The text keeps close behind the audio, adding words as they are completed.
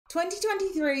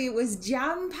2023 was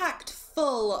jam-packed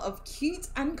full of cute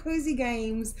and cozy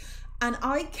games, and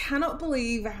I cannot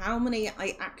believe how many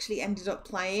I actually ended up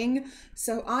playing.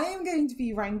 So I am going to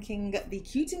be ranking the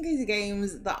cute and cozy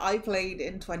games that I played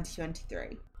in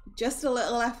 2023. Just a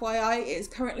little FYI, it's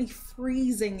currently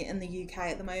freezing in the UK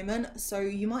at the moment, so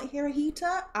you might hear a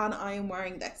heater, and I am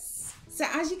wearing this. So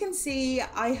as you can see,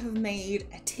 I have made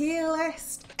a tier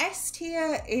list. S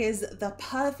tier is the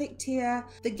perfect tier.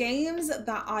 The games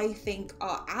that I think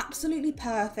are absolutely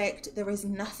perfect. There is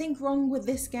nothing wrong with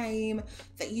this game,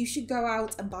 that you should go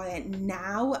out and buy it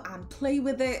now and play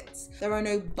with it. There are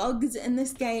no bugs in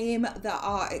this game. There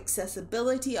are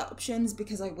accessibility options,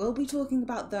 because I will be talking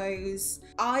about those.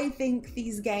 I think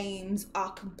these games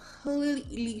are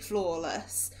completely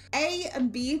flawless. A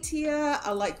and B tier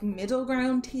are like middle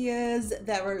ground tiers.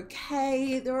 They're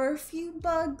okay. There are a few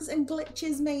bugs and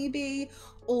glitches maybe,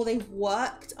 or they've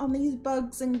worked on these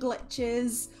bugs and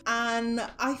glitches, and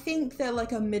I think they're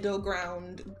like a middle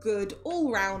ground, good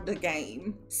all-rounder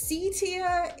game. C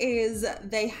tier is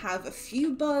they have a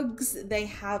few bugs, they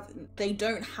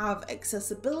don't have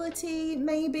accessibility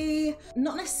maybe,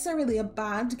 not necessarily a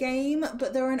bad game,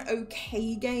 but they're an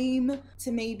okay game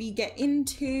to maybe get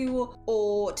into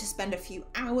or to spend a few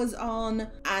hours on.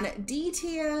 And D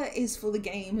tier is for the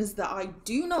games that I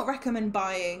do not recommend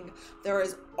buying. There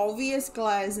is obvious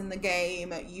glares in the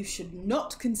game, you should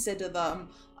not consider them.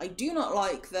 I do not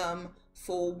like them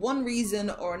for one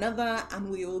reason or another, and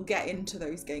we will get into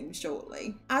those games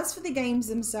shortly. As for the games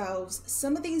themselves,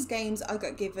 some of these games I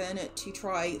got given to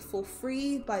try for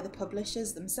free by the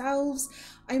publishers themselves.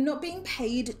 I'm not being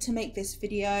paid to make this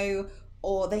video,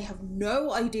 or they have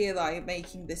no idea that I'm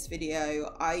making this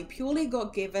video. I purely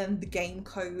got given the game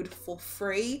code for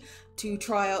free to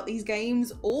try out these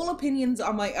games. All opinions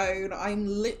are my own. I'm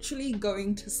literally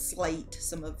going to slate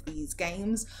some of these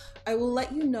games. I will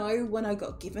let you know when I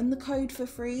got given the code for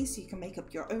free, so you can make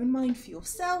up your own mind for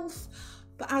yourself.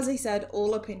 But as I said,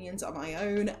 all opinions are my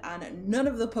own, and none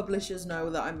of the publishers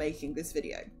know that I'm making this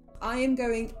video. I am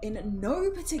going in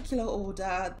no particular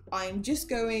order. I'm just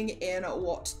going in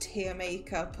what tier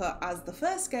maker put as the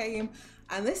first game,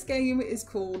 and this game is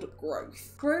called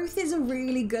Growth. Growth is a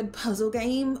really good puzzle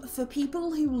game for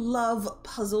people who love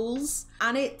puzzles,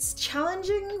 and it's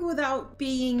challenging without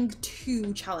being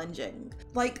too challenging.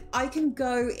 Like, I can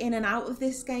go in and out of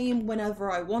this game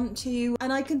whenever I want to,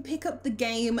 and I can pick up the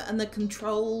game and the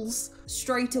controls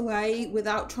straight away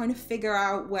without trying to figure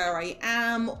out where I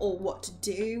am or what to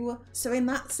do. So in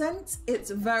that sense,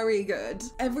 it's very good.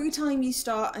 Every time you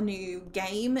start a new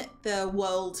game, the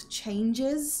world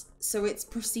changes. So it's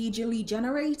procedurally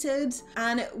generated,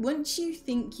 and once you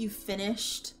think you've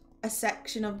finished a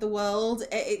section of the world,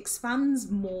 it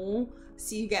expands more,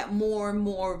 so you get more and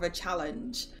more of a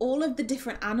challenge. All of the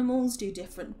different animals do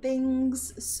different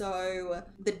things. So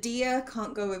the deer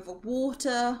can't go over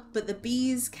water, but the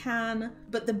bees can.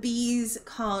 But the bees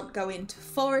can't go into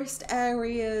forest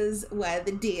areas where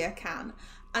the deer can.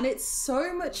 And it's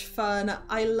so much fun.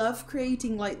 I love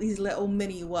creating like these little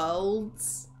mini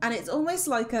worlds. And it's almost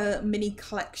like a mini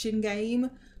collection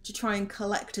game to try and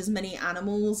collect as many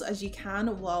animals as you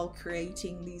can while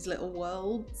creating these little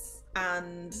worlds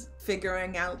and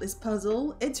figuring out this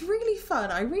puzzle. It's really fun.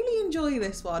 I really enjoy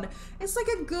this one. It's like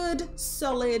a good,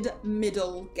 solid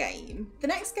middle game. The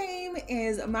next game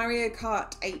is Mario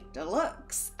Kart 8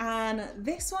 Deluxe, and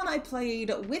this one I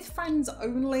played with friends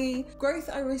only. Growth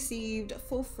I received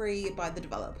for free by the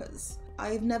developers.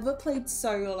 I've never played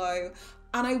solo,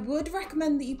 and I would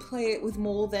recommend that you play it with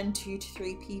more than 2 to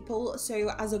 3 people. So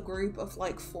as a group of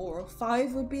like 4 or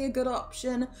 5 would be a good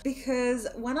option, because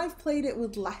when I've played it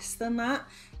with less than that,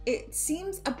 it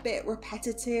seems a bit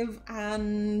repetitive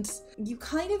and you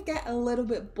kind of get a little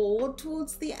bit bored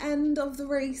towards the end of the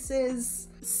races.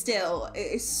 Still,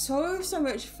 it is so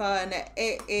much fun.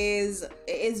 It is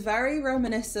very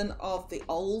reminiscent of the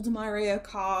old Mario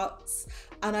Karts,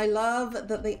 and I love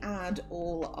that they add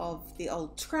all of the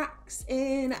old tracks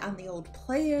in and the old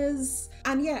players.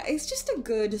 And yeah, it's just a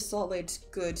good, solid,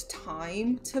 good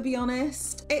time, to be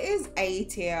honest. It is A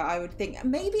tier, I would think,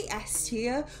 maybe S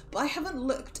tier, but I haven't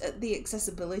looked at the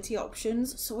accessibility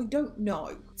options, so I don't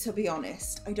know, to be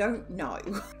honest. I don't know.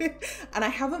 And I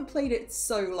haven't played it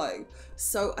solo,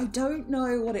 so I don't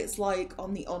know what it's like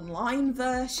on the online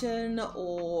version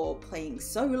or playing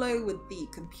solo with the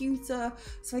computer,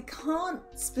 so I can't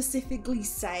specifically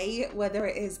say whether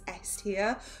it is S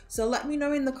tier. So let me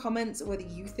know in the comments whether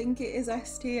you think it is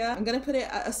S tier. I'm gonna put it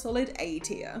at a solid A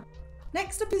tier.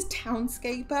 Next up is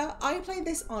Townscaper. I played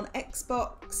this on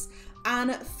Xbox,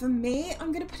 and for me,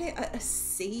 I'm gonna put it at a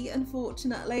C,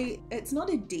 unfortunately. It's not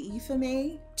a D for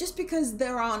me. just because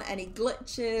there aren't any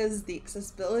glitches, the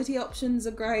accessibility options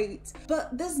are great,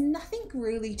 but there's nothing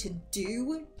really to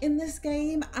do in this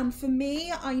game, and for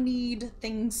me, I need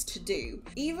things to do.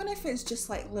 Even if it's just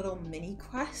like little mini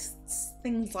quests,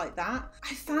 things like that.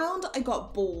 I found I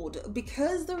got bored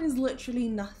because there is literally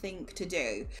nothing to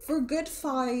do. For a good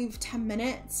 5-10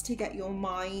 minutes to get your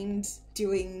mind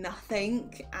doing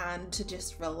nothing and to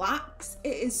just relax,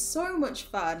 it is so much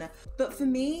fun. But for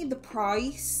me, the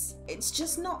price, it's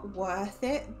just not worth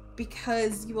it,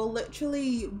 because you are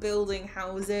literally building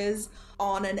houses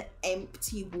on an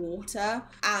empty water,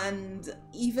 and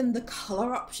even the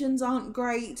color options aren't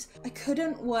great. I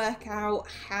couldn't work out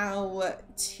how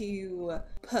to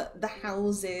put the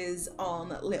houses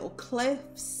on little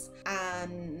cliffs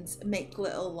and make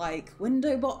little like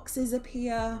window boxes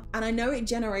appear, and I know it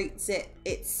generates it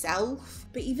itself,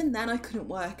 but even then I couldn't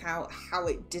work out how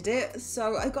it did it,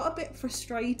 so I got a bit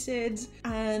frustrated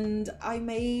and I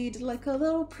made like a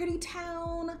little pretty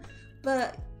town,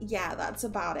 but yeah, that's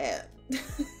about it.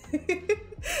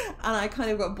 And I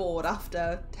kind of got bored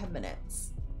after 10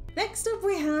 minutes. Next up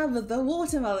we have the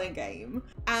watermelon game,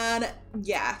 and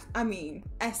yeah, I mean,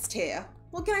 S tier.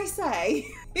 What can I say?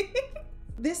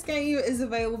 This game is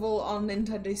available on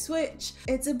Nintendo Switch.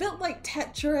 It's a bit like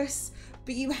Tetris,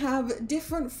 but you have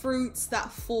different fruits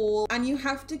that fall and you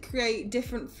have to create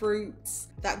different fruits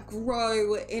that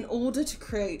grow in order to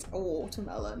create a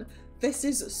watermelon. This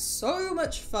is so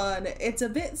much fun. It's a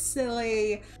bit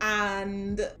silly,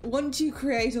 and once you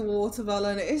create a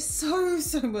watermelon, it is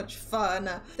so much fun.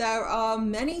 There are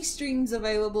many streams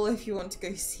available if you want to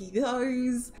go see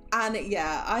those. And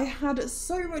yeah, I had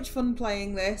so much fun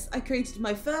playing this. I created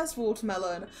my first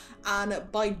watermelon, and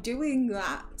by doing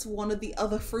that, one of the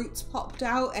other fruits popped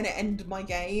out and it ended my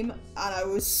game, and I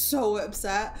was so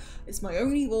upset. It's my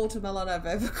only watermelon I've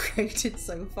ever created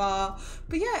so far.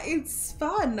 But yeah, it's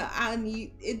fun, and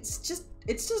it's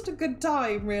just a good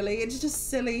time, really. It's just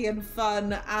silly and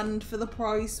fun, and for the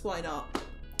price, why not?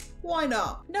 Why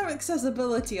not? No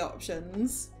accessibility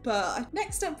options. But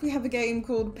next up we have a game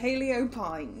called Paleo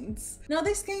Pines. Now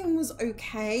this game was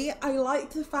okay. I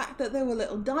liked the fact that there were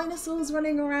little dinosaurs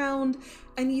running around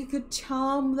and you could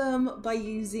charm them by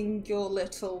using your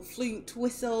little flute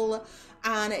whistle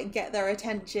and get their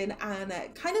attention, and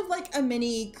kind of like a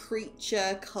mini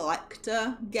creature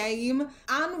collector game,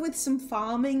 and with some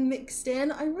farming mixed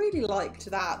in. I really liked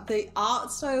that. The art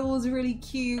style was really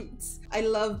cute. I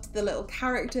loved the little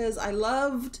characters. I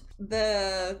loved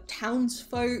the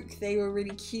townsfolk. They were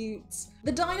really cute.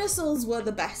 The dinosaurs were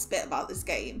the best bit about this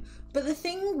game. But the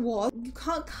thing was, you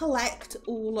can't collect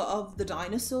all of the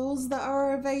dinosaurs that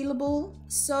are available.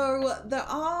 So there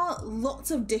are lots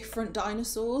of different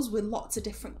dinosaurs with lots of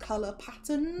different color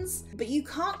patterns, but you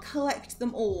can't collect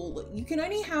them all. You can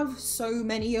only have so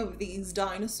many of these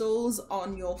dinosaurs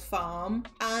on your farm.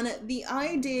 And the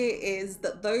idea is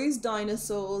that those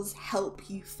dinosaurs help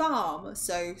you farm.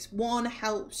 So one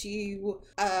helps you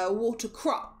water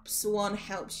crops, one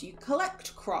helps you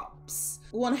collect crops,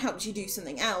 one helps you do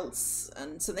something else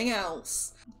and something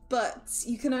else. But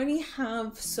you can only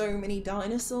have so many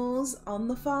dinosaurs on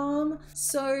the farm.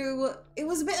 So it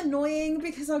was a bit annoying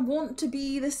because I want to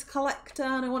be this collector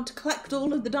and I want to collect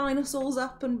all of the dinosaurs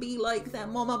up and be like their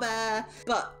mama bear,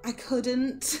 but I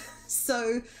couldn't.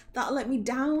 So that let me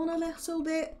down a little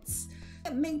bit.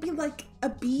 Maybe like a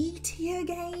B tier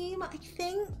game, I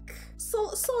think.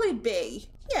 Solid B.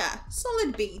 Yeah,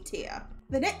 solid B tier.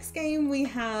 The next game we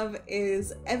have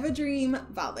is Everdream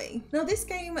Valley. Now this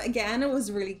game, again, was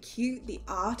really cute. The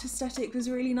art aesthetic was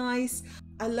really nice.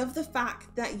 I love the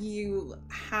fact that you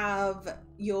have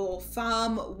your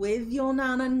farm with your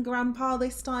nan and grandpa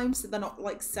this time, so they're not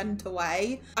like sent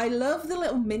away. I love the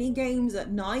little mini games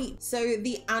at night. So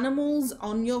the animals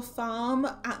on your farm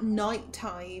at night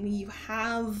time, you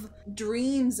have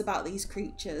dreams about these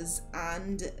creatures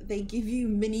and they give you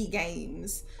mini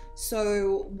games.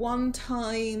 So one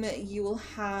time you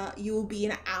will be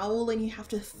an owl and you have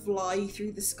to fly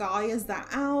through the sky as that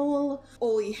owl,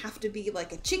 or you have to be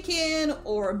like a chicken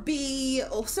or a bee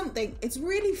or something. It's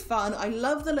really fun. I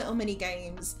love the little mini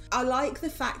games. I like the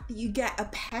fact that you get a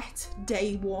pet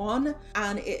day one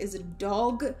and it is a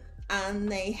dog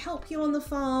and they help you on the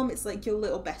farm. It's like your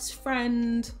little best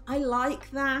friend. I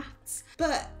like that,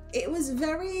 but it was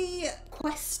very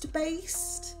quest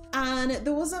based. And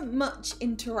there wasn't much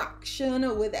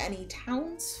interaction with any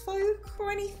townsfolk or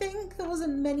anything. There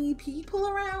wasn't many people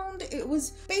around. It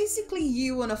was basically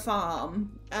you on a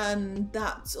farm and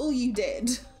that's all you did.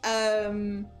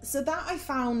 So that I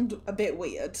found a bit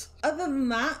weird. Other than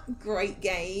that, great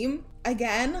game.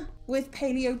 Again, with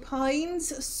Paleo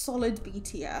Pines, solid B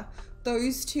tier.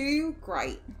 Those two,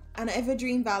 great. And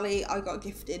Everdream Valley I got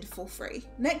gifted for free.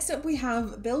 Next up we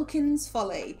have Bilkin's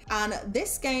Folly, and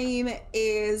this game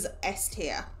is S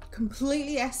tier.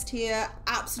 Completely S tier,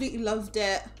 absolutely loved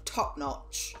it, top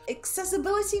notch.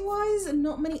 Accessibility wise,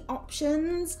 not many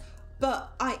options,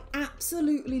 but I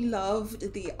absolutely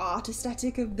loved the art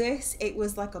aesthetic of this. It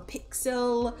was like a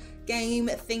pixel game,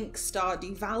 think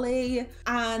Stardew Valley,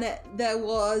 and there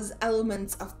was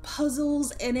elements of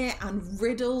puzzles in it and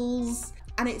riddles.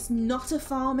 And it's not a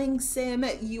farming sim.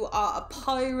 You are a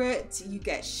pirate, you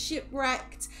get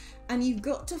shipwrecked, and you've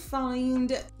got to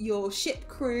find your ship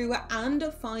crew and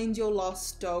find your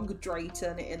lost dog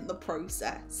Drayton in the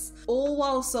process. All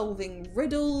while solving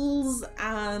riddles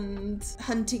and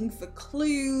hunting for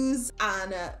clues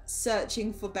and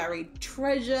searching for buried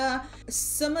treasure.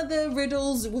 Some of the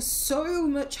riddles were so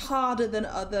much harder than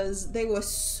others. They were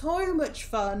so much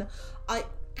fun. I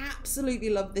absolutely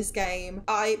love this game.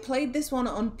 I played this one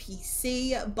on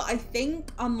PC, but I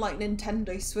think unlike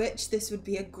Nintendo Switch, this would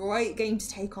be a great game to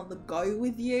take on the go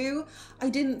with you. I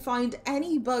didn't find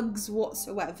any bugs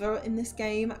whatsoever in this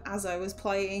game as I was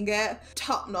playing it.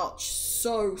 Top notch,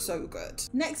 so good.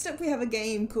 Next up we have a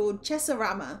game called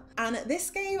Chessorama, and this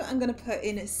game I'm gonna put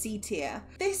in C tier.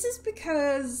 This is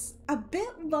because a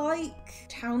bit like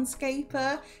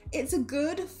Townscaper, it's a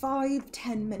good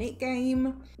 5-10 minute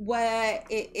game where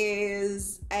it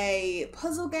is a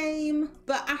puzzle game,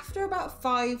 but after about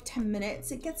 5-10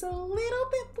 minutes it gets a little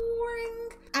bit boring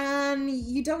and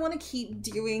you don't want to keep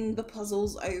doing the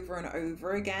puzzles over and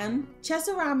over again.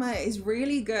 Chessorama is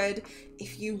really good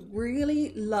if you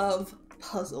really love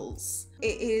puzzles.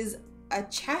 It is a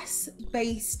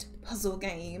chess-based puzzle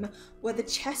game where the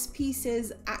chess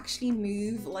pieces actually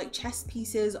move like chess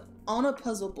pieces on a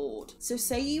puzzle board. So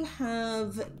say you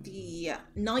have the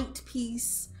knight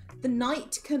piece, the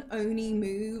knight can only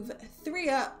move 3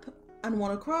 up and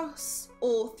 1 across,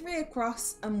 or 3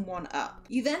 across and 1 up.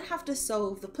 You then have to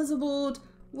solve the puzzle board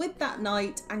with that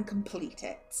knight and complete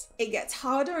it. It gets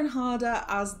harder and harder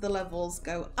as the levels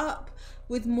go up,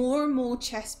 with more and more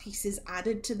chess pieces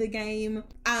added to the game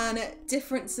and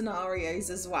different scenarios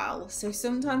as well. So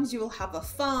sometimes you will have a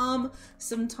farm,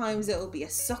 sometimes it will be a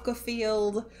soccer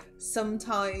field,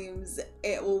 sometimes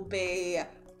it will be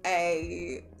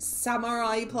a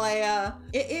samurai player.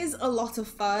 It is a lot of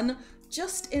fun,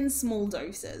 just in small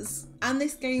doses. And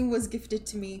this game was gifted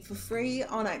to me for free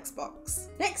on Xbox.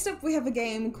 Next up we have a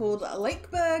game called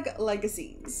Lakeburg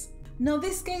Legacies. Now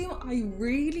this game I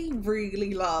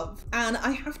really love, and I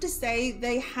have to say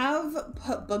they have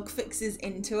put bug fixes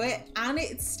into it and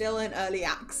it's still in early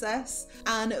access,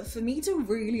 and for me to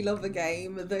really love a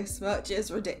game this much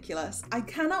is ridiculous. I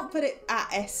cannot put it at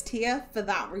S tier for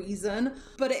that reason,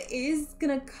 but it is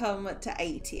gonna come to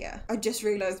A tier. I just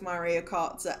realized Mario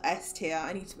Kart's at S tier.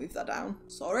 I need to move that down,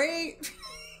 sorry.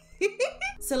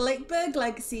 So Lakeburg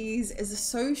Legacies is a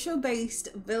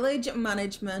social-based village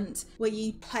management where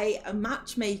you play a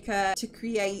matchmaker to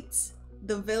create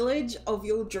the village of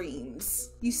your dreams.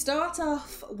 You start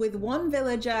off with 1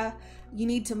 villager, you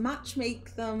need to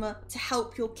matchmake them to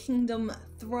help your kingdom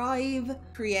thrive,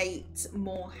 create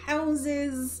more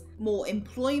houses, more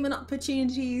employment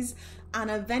opportunities, and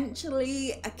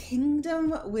eventually a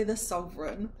kingdom with a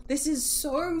sovereign. This is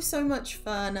so much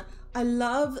fun. I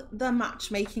love the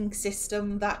matchmaking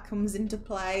system that comes into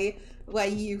play where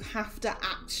you have to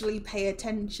actually pay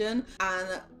attention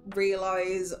and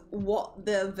realize what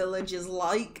the village is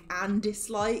like and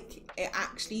dislike. It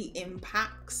actually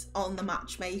impacts on the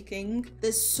matchmaking.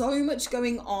 There's so much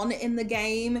going on in the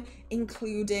game,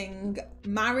 including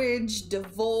marriage,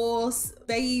 divorce,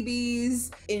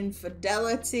 babies,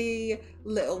 infidelity,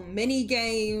 little mini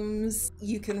games.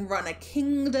 You can run a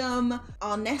kingdom.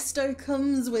 Ernesto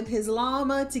comes with his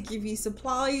llama to give you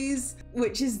supplies,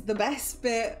 which is the best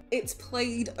bit. It's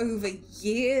played over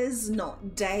years,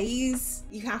 not days.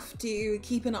 You have to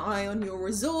keep an eye on your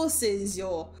resources,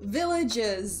 your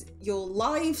villagers, your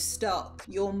livestock,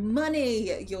 your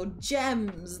money, your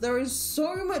gems. There is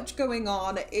so much going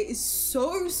on. It is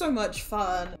so much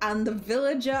fun, and the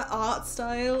villager art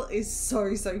style is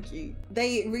so cute.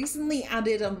 They recently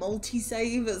added a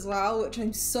multi-save as well, which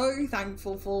I'm so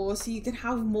thankful for, so you can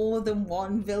have more than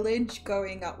 1 village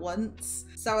going at once.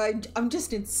 So I'm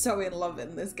just so in love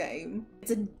in this game. It's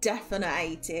a definite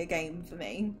A tier game for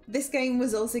me. This game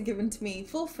was also given to me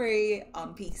for free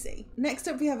on PC. Next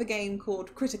up we have a game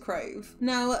called Critical.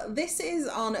 Now this is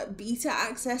on beta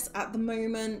access at the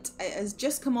moment. It has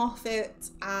just come off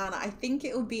it and I think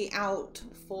it will be out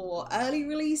for early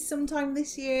release sometime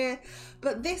this year.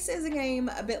 But this is a game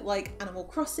a bit like Animal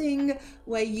Crossing,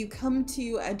 where you come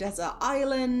to a desert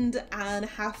island and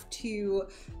have to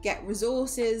get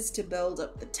resources to build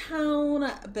up the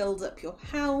town, build up your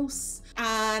house,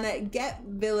 and get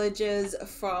villagers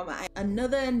from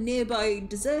another nearby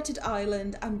deserted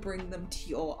island and bring them to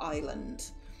your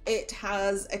island. It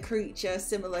has a creature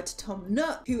similar to Tom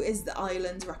Nook, who is the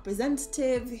island's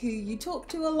representative, who you talk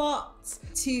to a lot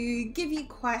to give you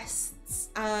quests,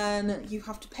 and you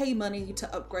have to pay money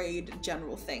to upgrade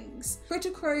general things.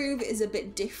 Critical is a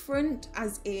bit different,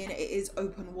 as in it is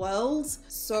open world,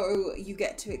 so you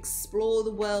get to explore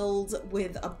the world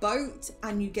with a boat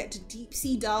and you get to deep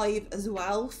sea dive as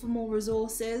well for more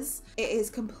resources. It is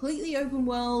completely open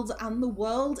world and the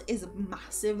world is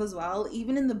massive as well,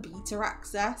 even in the beta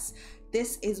access.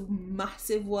 This is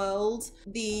massive world.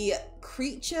 The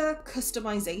creature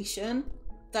customization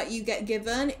that you get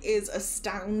given is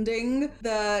astounding.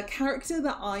 The character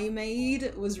that I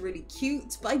made was really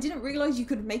cute, but I didn't realize you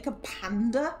could make a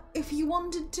panda if you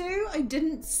wanted to. I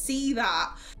didn't see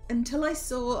that until I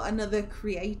saw another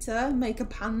creator make a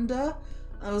panda.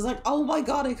 I was like, oh my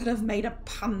god, I could have made a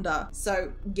panda.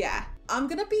 So yeah, I'm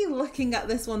gonna be looking at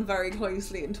this one very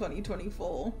closely in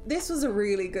 2024. This was a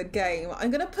really good game.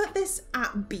 I'm gonna put this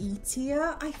at B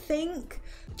tier, I think,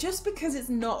 just because it's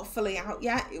not fully out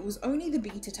yet. It was only the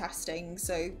beta testing,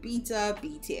 so beta,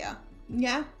 B tier.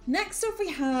 Yeah. Next up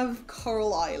we have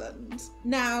Coral Island.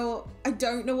 Now, I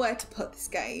don't know where to put this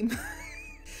game.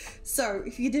 So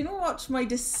if you didn't watch my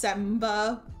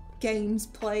December games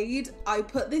played, I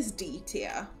put this D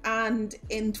tier. And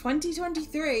in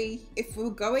 2023, if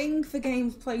we're going for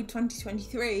games played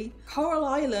 2023, Coral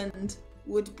Island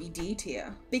would be D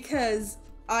tier, because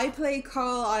I played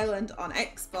Coral Island on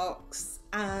Xbox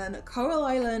and Coral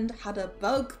Island had a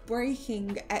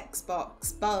bug-breaking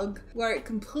Xbox bug where it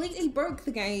completely broke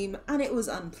the game and it was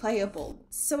unplayable.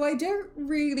 So I don't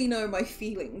really know my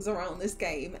feelings around this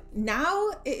game. Now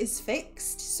it is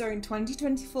fixed, so in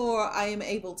 2024 I am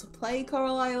able to play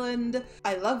Coral Island.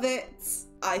 I love it.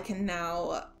 I can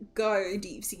now go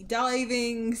deep sea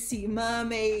diving, see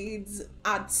mermaids,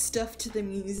 add stuff to the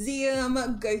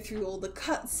museum, go through all the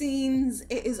cutscenes.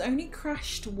 It has only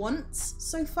crashed once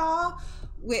so far,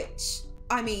 which,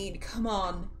 I mean, come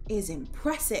on, is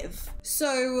impressive.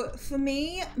 So for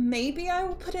me, maybe I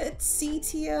will put it at C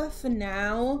tier for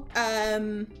now.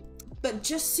 But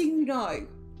just so you know,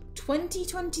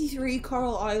 2023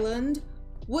 Coral Island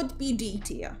would be D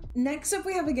tier. Next up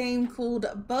we have a game called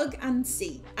Bug and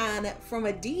Sea, and from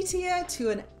a D tier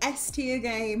to an S tier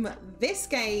game, this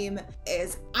game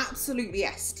is absolutely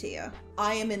S tier.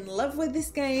 I am in love with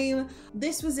this game.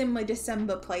 This was in my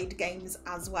December played games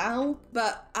as well,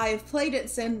 but I've played it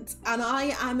since and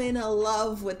I am in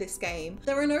love with this game.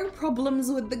 There are no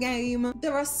problems with the game.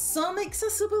 There are some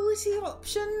accessibility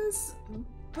options,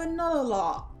 but not a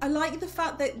lot. I like the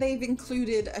fact that they've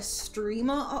included a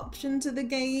streamer option to the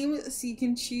game, so you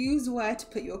can choose where to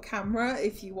put your camera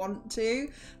if you want to.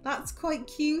 That's quite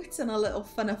cute and a little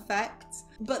fun effect.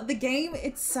 But the game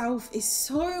itself is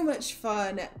so much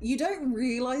fun. You don't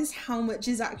realize how much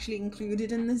is actually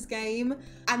included in this game,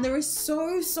 and there is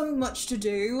so much to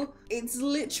do. It's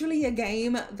literally a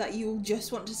game that you'll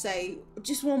just want to say,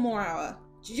 just one more hour.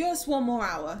 Just one more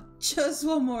hour. Just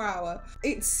one more hour.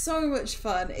 It's so much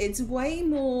fun. It's way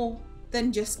more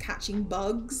than just catching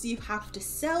bugs. You have to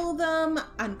sell them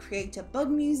and create a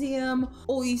bug museum,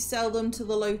 or you sell them to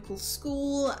the local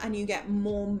school and you get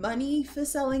more money for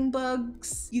selling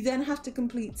bugs. You then have to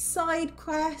complete side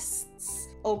quests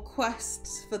or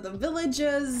quests for the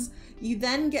villagers. You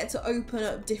then get to open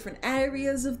up different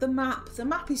areas of the map. The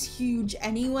map is huge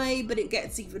anyway, but it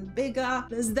gets even bigger.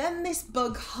 There's then this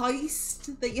bug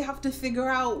heist that you have to figure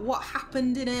out what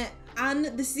happened in it. And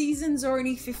the seasons are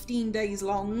only 15 days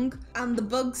long, and the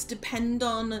bugs depend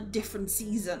on different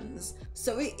seasons.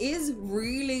 So it is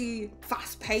really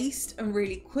fast-paced and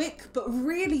really quick, but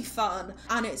really fun,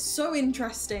 and it's so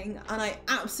interesting, and I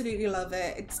absolutely love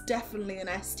it. It's definitely an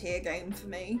S tier game for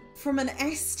me. From an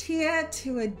S tier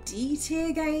to a D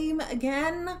tier game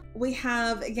again, we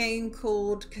have a game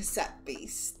called Cassette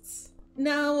Beasts.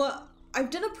 Now, I've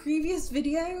done a previous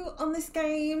video on this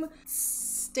game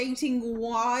stating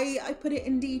why I put it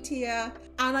in D tier,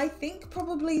 and I think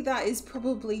probably that is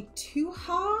probably too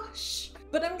harsh.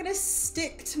 but I'm gonna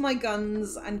stick to my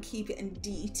guns and keep it in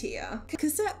D tier.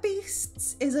 Cassette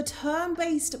Beasts is a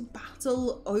turn-based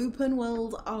battle open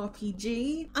world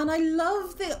RPG, and I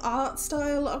love the art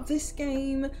style of this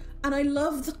game, and I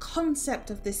love the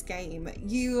concept of this game.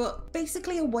 You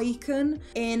basically awaken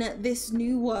in this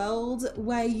new world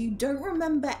where you don't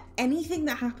remember anything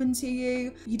that happened to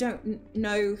you, you don't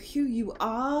know who you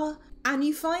are, and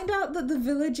you find out that the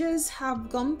villagers have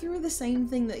gone through the same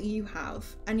thing that you have,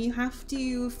 and you have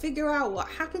to figure out what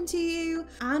happened to you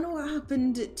and what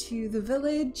happened to the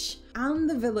village and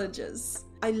the villagers.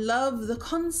 I love the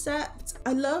concept.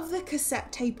 I love the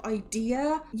cassette tape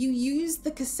idea. You use the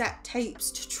cassette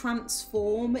tapes to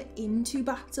transform into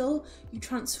battle. You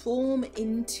transform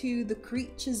into the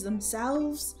creatures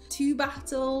themselves to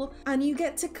battle, and you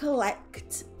get to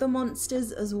collect the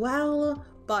monsters as well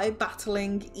by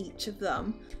battling each of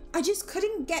them. I just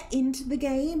couldn't get into the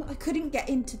game. I couldn't get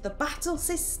into the battle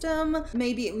system.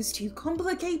 Maybe it was too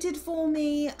complicated for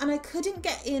me, and I couldn't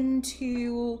get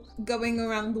into going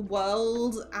around the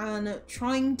world and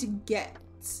trying to get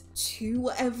to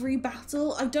every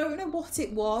battle. I don't know what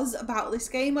it was about this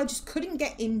game, I just couldn't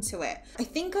get into it. I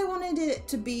think I wanted it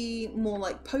to be more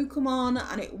like Pokemon,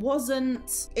 and it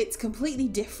wasn't. It's completely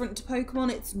different to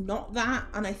Pokemon, it's not that,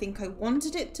 and I think I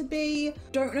wanted it to be.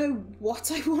 Don't know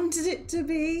what I wanted it to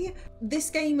be.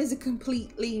 This game is a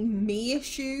completely me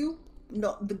issue,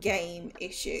 not the game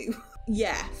issue.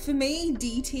 Yeah, for me,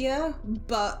 D tier,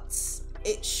 but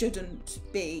it shouldn't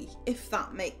be, if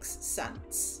that makes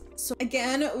sense. So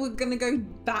again, we're gonna go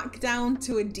back down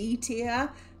to a D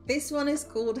tier. This one is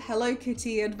called Hello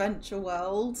Kitty Adventure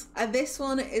World. And this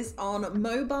one is on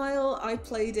mobile. I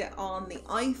played it on the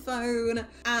iPhone,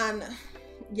 and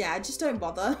yeah, just don't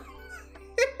bother.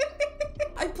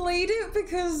 I played it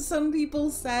because some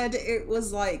people said it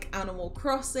was like Animal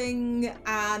Crossing,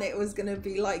 and it was gonna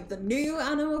be like the new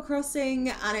Animal Crossing,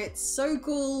 and it's so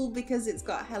cool because it's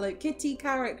got Hello Kitty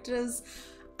characters.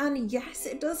 And yes,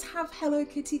 it does have Hello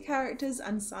Kitty characters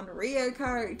and Sanrio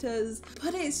characters,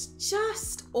 but it's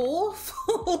just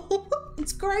awful.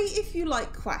 It's great if you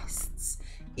like quests.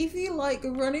 If you like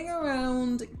running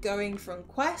around going from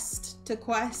quest to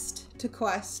quest to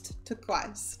quest to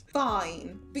quest,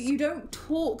 fine. But you don't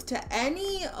talk to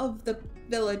any of the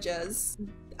villagers.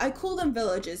 I call them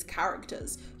villagers,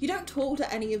 characters. You don't talk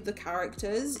to any of the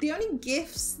characters. The only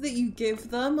gifts that you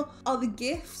give them are the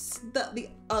gifts that the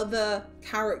other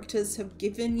characters have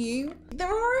given you.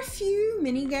 There are a few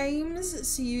mini games,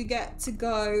 so you get to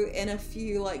go in a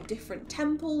few like different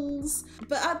temples,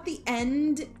 but at the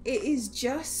end it is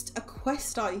just a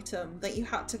quest item that you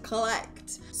had to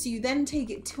collect. So you then take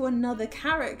it to another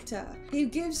character who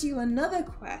gives you another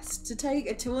quest to take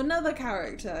it to another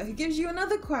character who gives you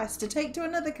another quest to take to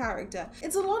another character.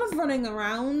 It's a lot of running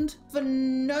around for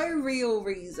no real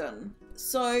reason.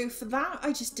 So for that,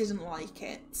 I just didn't like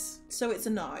it. So it's a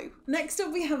no. Next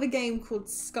up, we have a game called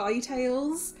Sky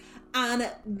Tales, and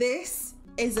this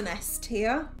is an S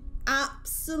tier.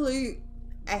 Absolute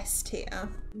S tier.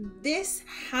 This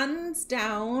hands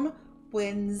down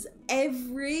wins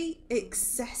every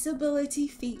accessibility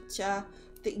feature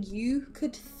that you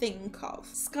could think of.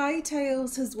 Sky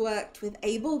Tales has worked with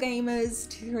able gamers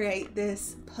to create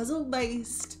this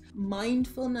puzzle-based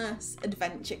mindfulness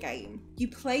adventure game. You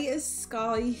play as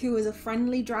Sky, who is a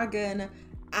friendly dragon,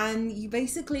 and you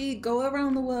basically go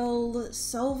around the world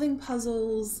solving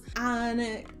puzzles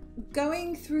and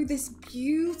going through this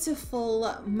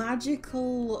beautiful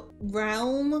magical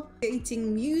realm,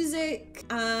 creating music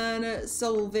and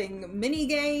solving mini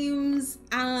games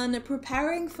and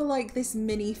preparing for like this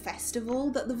mini festival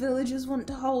that the villagers want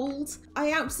to hold.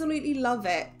 I absolutely love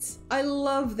it. I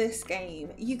love this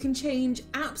game. You can change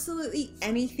absolutely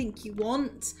anything you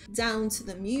want, down to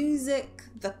the music,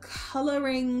 the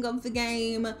coloring of the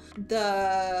game,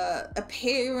 the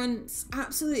appearance,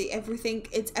 absolutely everything.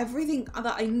 It's everything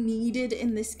that I needed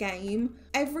in this game.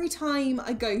 Every time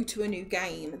I go to a new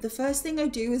game, the first thing I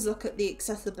do is look at the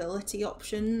accessibility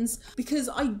options because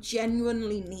I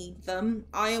genuinely need them.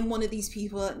 I am one of these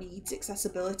people that needs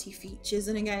accessibility features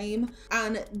in a game,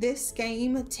 and this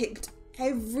game ticked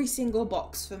every single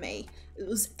box for me. It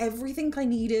was everything I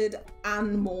needed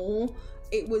and more.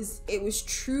 It was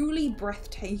truly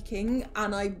breathtaking,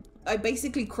 and I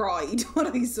basically cried when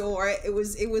I saw it. It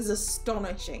was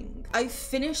astonishing. I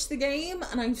finished the game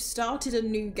and I've started a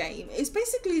new game. It's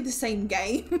basically the same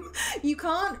game. You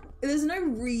can't there's no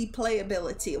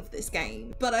replayability of this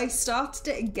game, but I started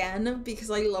it again because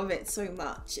I love it so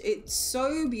much. It's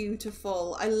so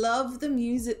beautiful. I love the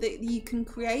music that you can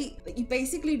create, that you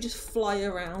basically just fly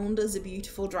around as a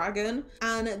beautiful dragon,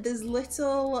 and there's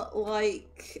little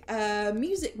like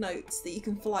music notes that you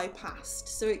can fly past,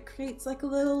 so it creates like a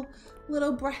little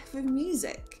breath of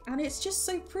music, and it's just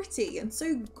so pretty and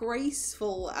so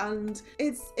graceful, and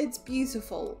it's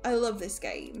beautiful. I love this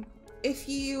game. If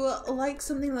you like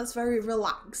something that's very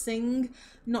relaxing,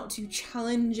 not too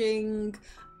challenging,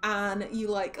 and you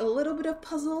like a little bit of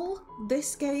puzzle,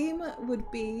 this game would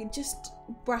be just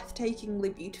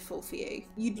breathtakingly beautiful for you.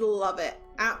 You'd love it.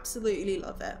 Absolutely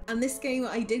love it. And this game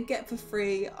I did get for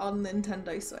free on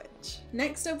Nintendo Switch.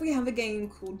 Next up we have a game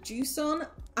called Juice On,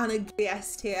 and a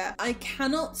guest here. I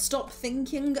cannot stop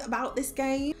thinking about this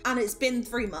game, and it's been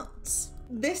 3 months.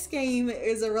 This game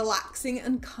is a relaxing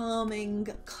and calming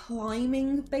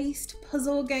climbing based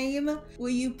puzzle game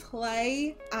where you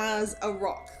play as a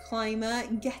rock climber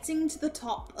getting to the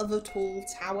top of a tall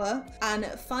tower and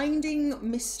finding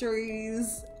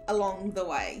mysteries along the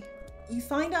way. You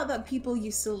find out that people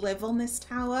used to live on this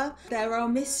tower. There are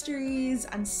mysteries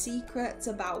and secrets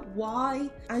about why.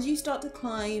 As you start to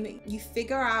climb, you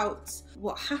figure out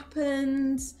what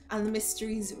happened and the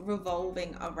mysteries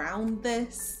revolving around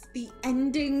this. The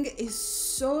ending is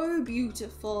so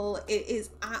beautiful. It is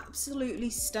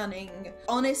absolutely stunning.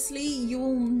 Honestly, you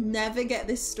will never get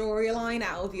this storyline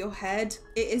out of your head.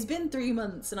 It has been 3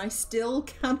 months and I still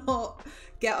cannot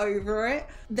get over it.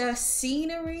 The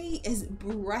scenery is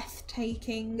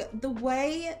breathtaking. The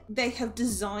way they have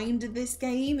designed this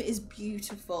game is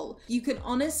beautiful. You can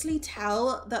honestly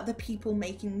tell that the people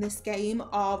making this game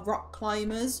are rock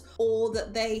climbers, or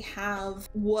that they have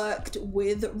worked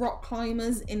with rock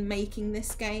climbers in making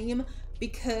this game,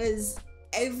 because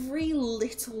every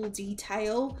little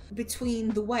detail between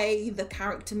the way the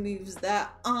character moves their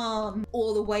arm,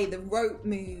 or the way the rope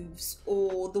moves,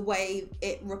 or the way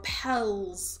it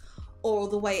repels, or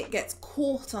the way it gets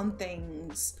caught on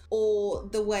things, or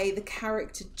the way the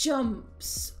character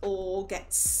jumps or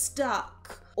gets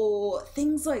stuck, or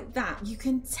things like that. You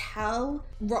can tell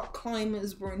rock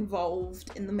climbers were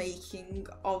involved in the making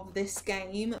of this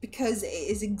game, because it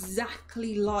is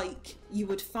exactly like you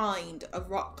would find a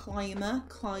rock climber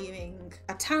climbing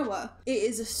a tower. It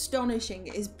is astonishing.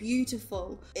 It is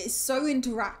beautiful. It's so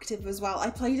interactive as well. I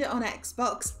played it on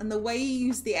Xbox, and the way you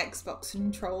use the Xbox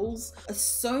controls are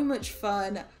so much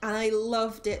fun, and I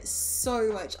loved it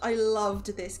so much. I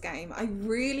loved this game. I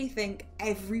really think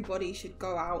everybody should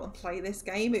go out and play this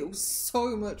game. It was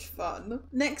so much fun.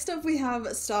 Next up we have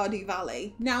Stardew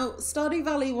Valley. Now, Stardew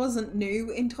Valley wasn't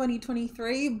new in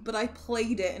 2023, but I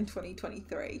played it in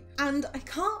 2023. And I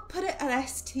can't put it at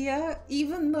S tier,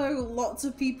 even though lots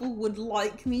of people would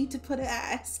like me to put it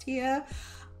at S tier.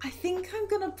 I think I'm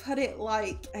gonna put it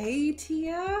like A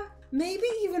tier, maybe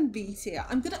even B tier.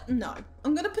 I'm gonna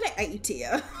put it A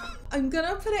tier. I'm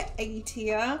gonna put it A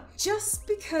tier just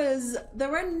because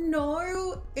there are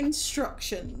no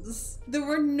instructions. There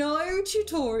were no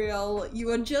tutorial.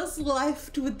 You are just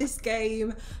left with this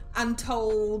game and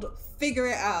told, figure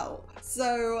it out.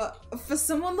 So for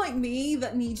someone like me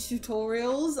that needs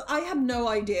tutorials, I had no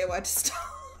idea where to start.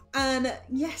 And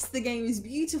yes, the game is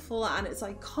beautiful and it's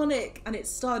iconic and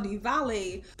it's Stardew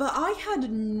Valley, but I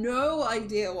had no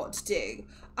idea what to do.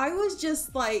 I was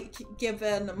just like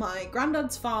given my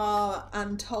granddad's farm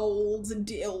and told to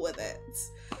deal with it.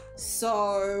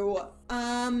 So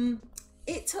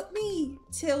it took me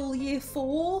till year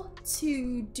 4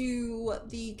 to do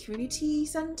the community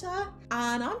center,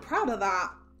 and I'm proud of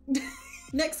that.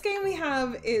 Next game we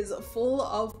have is Fall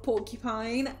of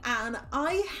Porcupine, and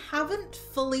I haven't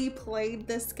fully played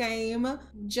this game,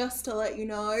 just to let you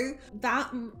know. That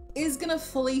is gonna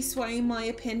fully sway my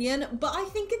opinion, but I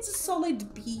think it's a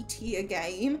solid B tier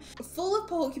game. Fall of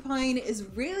Porcupine is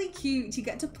really cute. You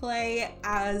get to play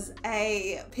as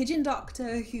a pigeon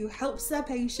doctor who helps their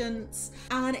patients,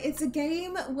 and it's a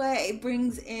game where it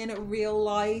brings in real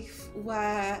life,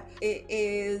 where it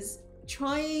is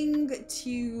trying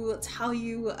to tell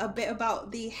you a bit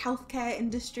about the healthcare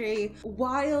industry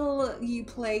while you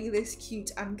play this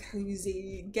cute and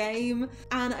cozy game.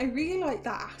 And I really like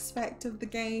that aspect of the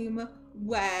game,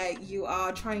 where you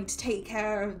are trying to take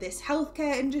care of this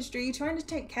healthcare industry, trying to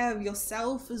take care of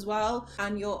yourself as well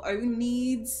and your own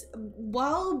needs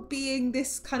while being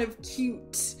this kind of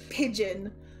cute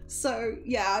pigeon. So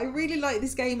yeah, I really like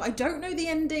this game. I don't know the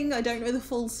ending, I don't know the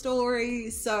full story,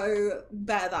 so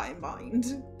bear that in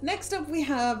mind. Next up we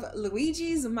have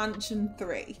Luigi's Mansion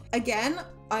 3. Again,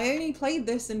 I only played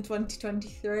this in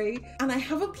 2023 and I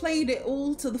haven't played it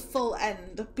all to the full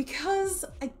end because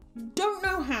I Don't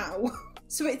know how.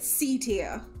 So it's C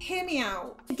tier. Hear me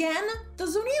out. Again,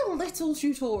 there's only a little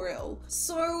tutorial.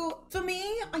 So for me,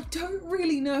 I don't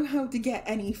really know how to get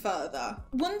any further.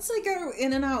 Once I go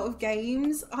in and out of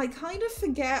games, I kind of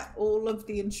forget all of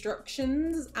the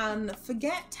instructions and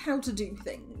forget how to do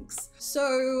things.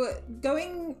 So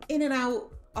going in and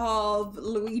out of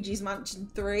Luigi's Mansion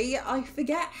 3, I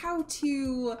forget how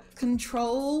to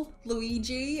control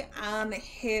Luigi and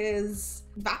his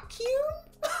vacuum.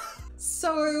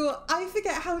 So I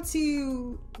forget how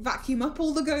to vacuum up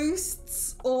all the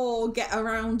ghosts or get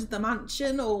around the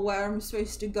mansion or where I'm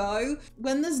supposed to go.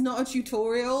 When there's not a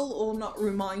tutorial or not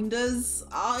reminders,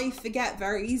 I forget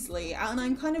very easily and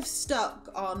I'm kind of stuck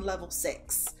on level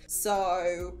 6.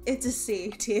 So it's a C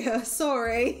tier,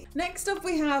 sorry. Next up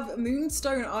we have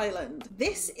Moonstone Island.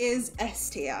 This is S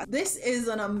tier. This is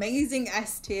an amazing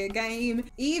S tier game.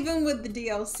 Even with the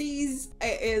DLCs,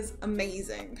 it is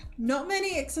amazing. Not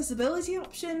many accessibility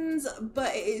options,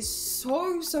 but it is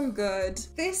so good.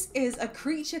 This is a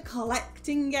creature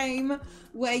collecting game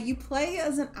where you play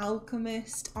as an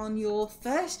alchemist on your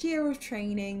first year of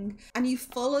training and you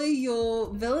follow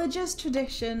your villagers'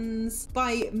 traditions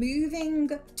by moving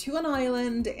to an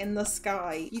island in the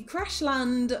sky. You crash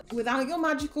land without your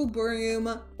magical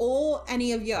broom or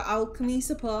any of your alchemy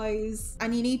supplies,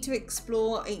 and you need to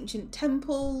explore ancient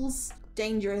temples,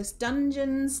 dangerous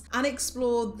dungeons, and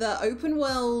explore the open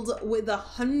world with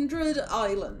 100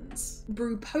 islands.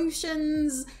 Brew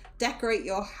potions, decorate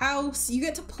your house. You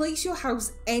get to place your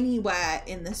house anywhere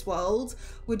in this world,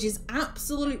 which is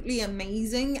absolutely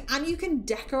amazing, and you can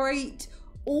decorate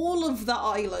all of the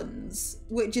islands,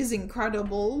 which is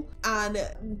incredible and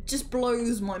just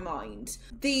blows my mind.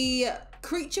 The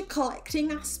creature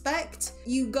collecting aspect,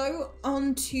 you go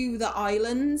onto the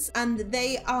islands and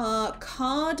they are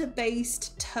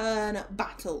card-based turn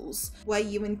battles where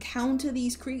you encounter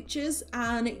these creatures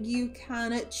and you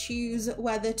can choose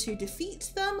whether to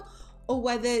defeat them or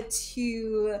whether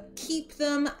to keep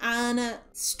them and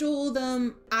store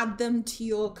them, add them to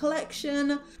your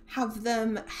collection, have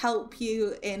them help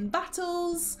you in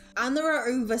battles, and there are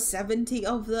over 70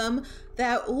 of them.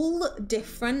 They're all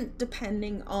different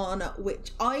depending on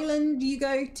which island you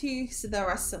go to. So there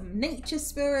are some nature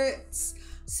spirits,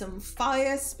 some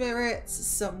fire spirits,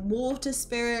 some water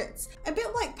spirits, a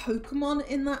bit like Pokemon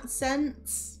in that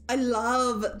sense. I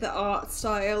love the art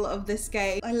style of this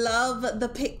game. I love the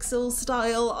pixel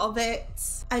style of it.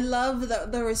 I love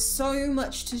that there is so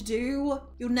much to do.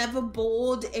 You're never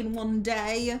bored in one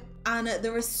day. And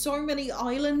there are so many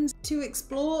islands to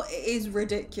explore, it is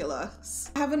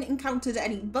ridiculous. I haven't encountered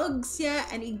any bugs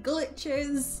yet, any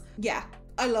glitches. Yeah,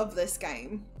 I love this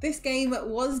game. This game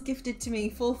was gifted to me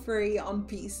for free on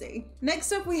PC.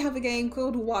 Next up we have a game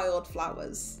called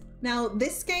Wildflowers. Now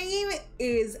this game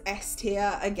is S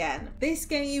tier again. This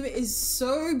game is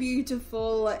so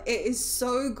beautiful, it is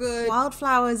so good.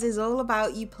 Wildflowers is all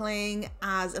about you playing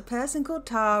as a person called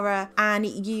Tara and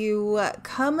you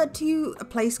come to a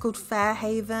place called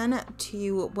Fairhaven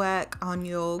to work on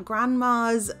your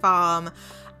grandma's farm,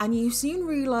 and you soon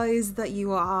realize that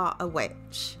you are a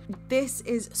witch. This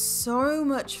is so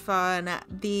much fun.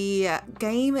 The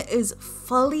game is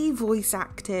fully voice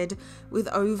acted with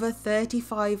over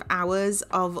 35 hours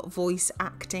of voice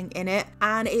acting in it,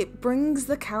 and it brings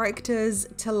the characters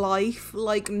to life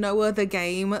like no other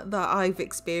game that I've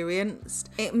experienced.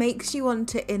 It makes you want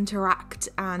to interact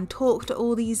and talk to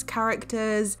all these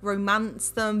characters, romance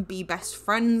them, be best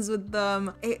friends with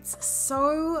them. It's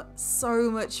so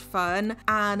much fun,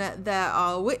 and there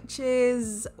are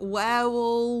witches,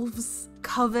 werewolves,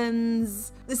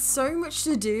 covens. There's so much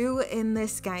to do in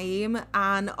this game,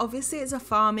 and obviously it's a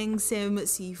farming sim,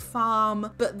 so you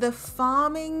farm, but the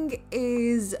farming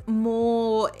is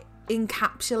more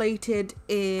encapsulated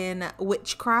in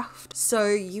witchcraft, so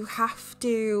you have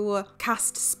to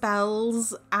cast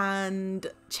spells and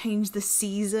change the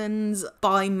seasons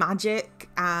by magic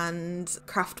and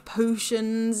craft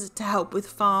potions to help with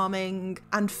farming,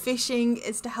 and fishing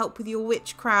is to help with your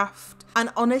witchcraft. And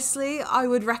honestly, I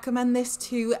would recommend this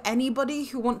to anybody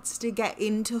who wants to get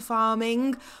into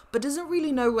farming but doesn't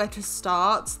really know where to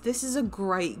start. This is a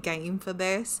great game for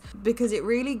this because it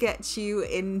really gets you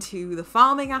into the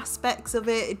farming aspects of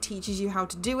it. It teaches you how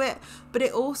to do it, but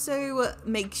it also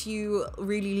makes you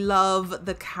really love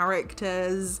the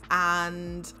characters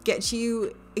and gets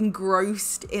you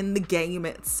engrossed in the game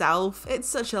itself. It's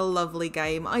such a lovely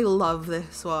game. I love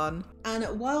this one. And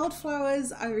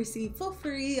Wildflowers I received for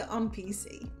free on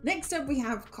PC. Next up we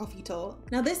have Coffee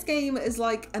Talk. Now this game is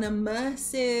like an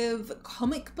immersive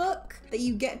comic book that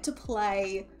you get to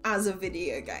play as a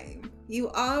video game. You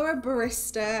are a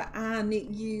barista and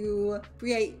you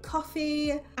create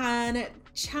coffee and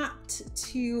chat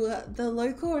to the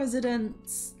local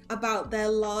residents about their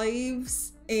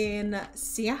lives in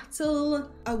Seattle,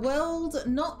 a world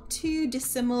not too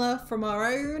dissimilar from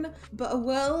our own, but a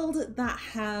world that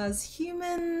has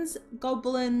humans,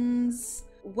 goblins,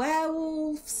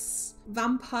 werewolves,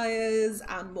 vampires,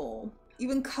 and more.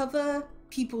 You uncover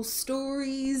people's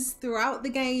stories throughout the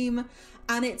game,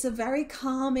 and it's a very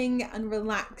calming and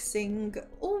relaxing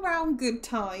all-round good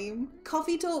time.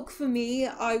 Coffee Talk for me,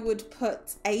 I would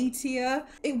put A tier.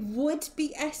 It would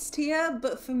be S tier,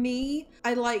 but for me,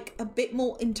 I like a bit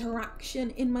more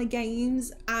interaction in my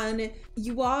games, and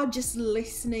you are just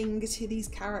listening to these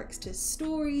characters'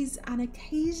 stories and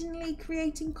occasionally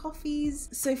creating coffees.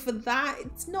 So for that,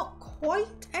 it's not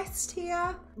quite S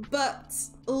tier, but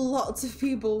lots of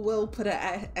people will put it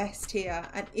at S tier,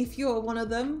 and if you're one of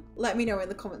them, let me know in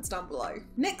the comments down below.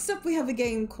 Next up we have a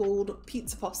game called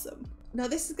Pizza Possum. Now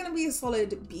this is going to be a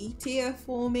solid B tier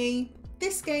for me.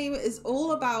 This game is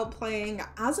all about playing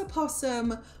as a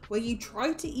possum, where you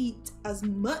try to eat as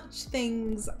much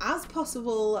things as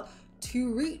possible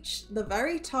to reach the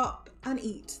very top and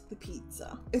eat the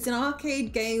pizza. It's an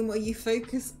arcade game where you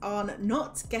focus on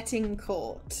not getting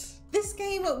caught. This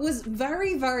game was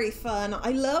very, very fun.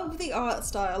 I love the art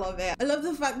style of it. I love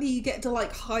the fact that you get to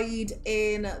like hide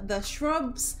in the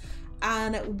shrubs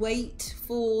and wait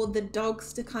for the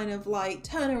dogs to kind of like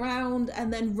turn around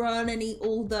and then run and eat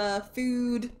all the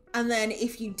food. And then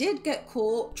if you did get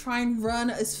caught, try and run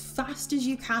as fast as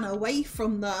you can away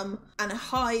from them and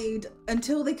hide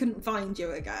until they couldn't find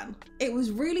you again. It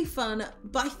was really fun,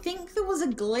 but I think there was a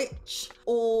glitch,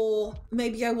 or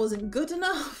maybe I wasn't good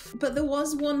enough, but there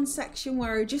was one section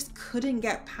where I just couldn't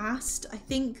get past. I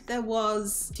think there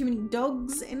was too many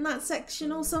dogs in that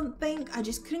section or something. I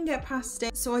just couldn't get past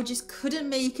it, so I just couldn't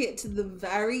make it to the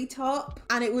very top.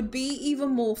 And it would be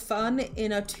even more fun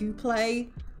in a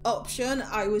 2-play option.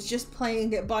 I was just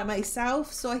playing it by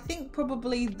myself, so I think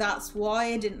probably that's why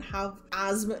I didn't have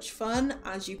as much fun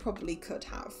as you probably could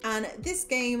have. And this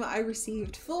game I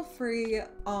received for free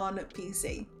on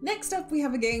PC. Next up we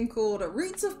have a game called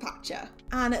Roots of Pacha,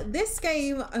 and this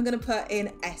game I'm gonna put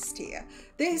in S tier.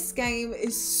 This game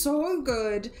is so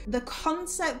good. The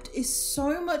concept is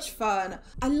so much fun.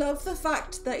 I love the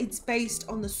fact that it's based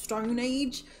on the Stone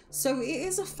Age. So it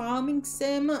is a farming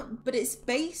sim, but it's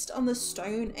based on the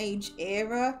Stone Age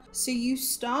era. So you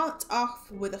start off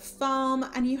with a farm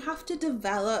and you have to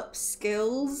develop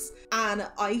skills and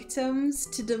items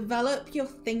to develop your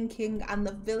thinking and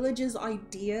the villagers'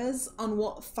 ideas on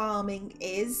what farming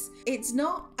is. It's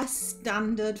not a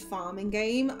standard farming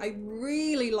game. I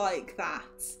really like that.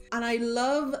 And I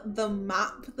love the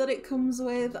map that it comes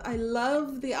with. I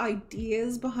love the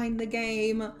ideas behind the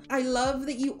game. I love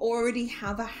that you already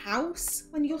have a house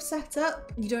when you're set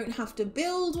up. You don't have to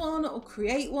build one or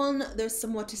create one. There's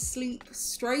somewhere to sleep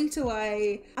straight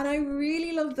away. And I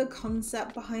really love the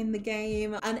concept behind the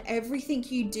game, and everything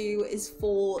you do is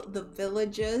for the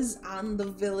villagers and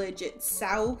the village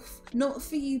itself, not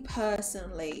for you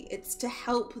personally. It's to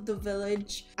help the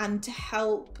village and to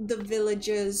help the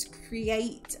villagers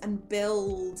create and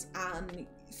build and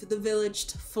for the village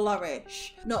to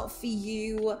flourish, not for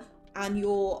you and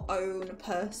your own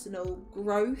personal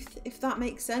growth, if that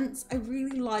makes sense. I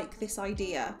really like this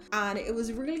idea, and it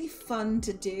was really fun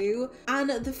to do, and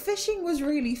the fishing was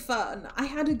really fun. I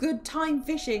had a good time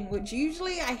fishing, which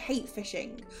usually I hate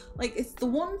fishing. Like, it's the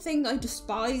one thing I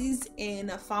despise in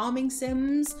farming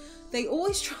sims. They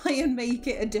always try and make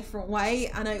it a different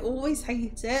way, and I always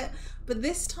hate it. But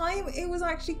this time it was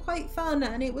actually quite fun,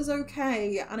 and it was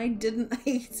okay, and I didn't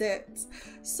hate it.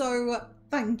 So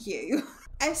thank you.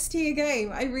 S tier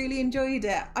game. I really enjoyed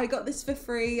it. I got this for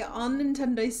free on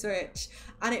Nintendo Switch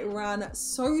and it ran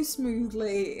so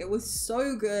smoothly. It was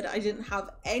so good. I didn't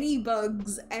have any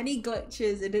bugs, any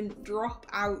glitches. It didn't drop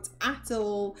out at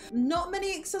all. Not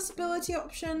many accessibility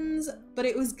options, but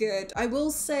it was good. I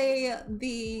will say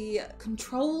the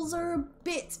controls are a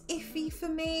bit iffy for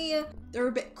me. They're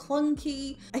a bit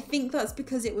clunky. I think that's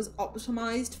because it was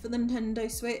optimized for the Nintendo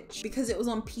Switch. Because it was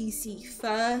on PC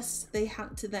first, they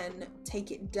had to then take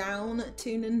it down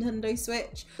to Nintendo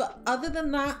Switch. But other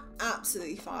than that,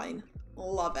 absolutely fine.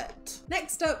 love it.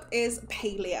 Next up is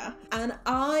Palia, and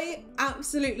I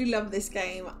absolutely love this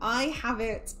game. I have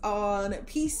it on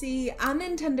PC and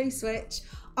Nintendo Switch.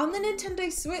 On the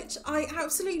Nintendo Switch, I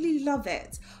absolutely love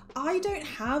it. I don't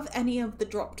have any of the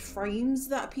dropped frames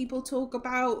that people talk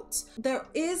about. There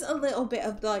is a little bit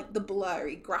of like the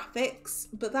blurry graphics,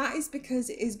 but that is because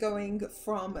it is going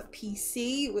from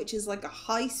PC, which is like a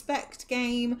high-spec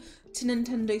game, to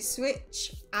Nintendo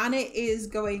Switch, and it is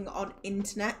going on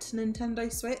internet to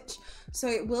Nintendo Switch, so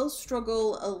it will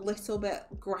struggle a little bit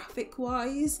graphic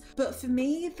wise, but for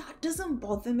me that doesn't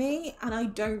bother me and I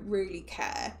don't really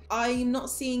care. I'm not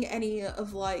seeing any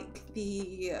of like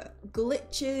the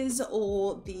glitches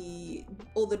or the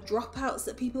dropouts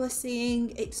that people are seeing.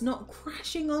 It's not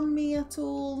crashing on me at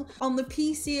all. On the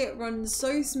PC it runs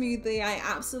so smoothly. I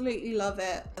absolutely love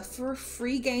it. For a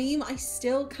free game, I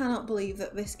still cannot believe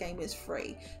that this game is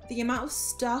free. The amount of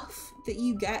stuff that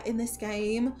you get in this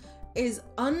game is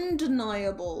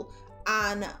undeniable,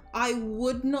 and I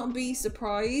would not be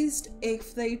surprised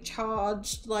if they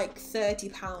charged like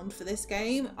 £30 for this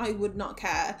game. I would not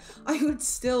care. I would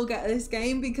still get this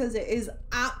game because it is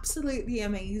absolutely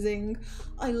amazing.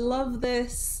 I love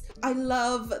this. I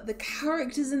love the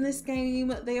characters in this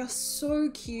game. They are so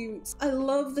cute. I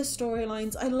love the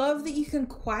storylines. I love that you can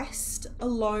quest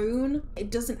alone.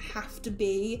 It doesn't have to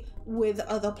be with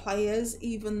other players,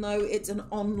 even though it's an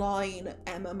online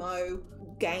MMO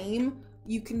game.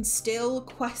 You can still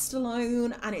quest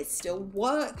alone and it still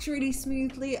works really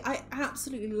smoothly. I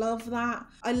absolutely love that.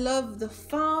 I love the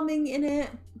farming in it.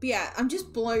 But yeah, I'm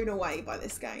just blown away by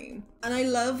this game. And I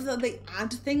love that they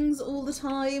add things all the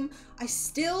time. I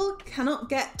still cannot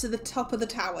get to the top of the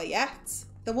tower yet.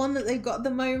 The one that they've got at the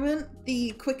moment,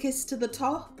 the quickest to the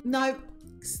top. No,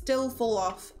 still fall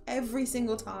off every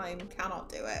single time. Cannot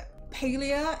do it.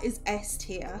 Palia is S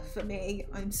tier for me.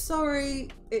 I'm sorry,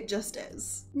 it just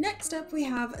is. Next up we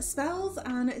have Spells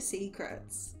and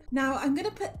Secrets. Now I'm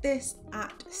gonna put this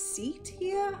at C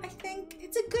tier, I think.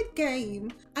 It's a good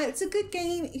game. It's a good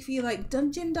game if you like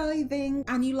dungeon diving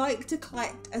and you like to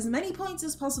collect as many points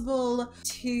as possible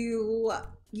to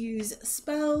use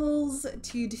spells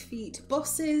to defeat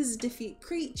bosses, defeat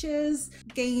creatures,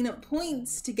 gain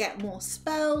points to get more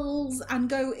spells, and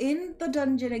go in the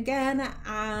dungeon again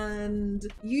and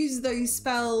use those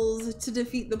spells to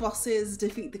defeat the bosses,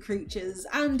 defeat the creatures,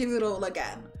 and do it all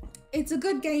again. It's a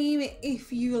good game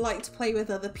if you like to play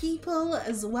with other people,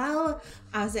 as well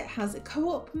as it has a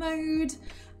co-op mode.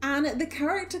 And the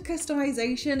character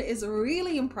customization is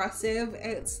really impressive.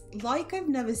 It's like I've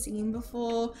never seen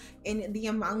before in the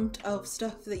amount of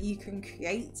stuff that you can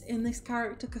create in this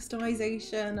character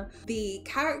customization. The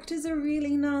characters are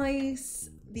really nice.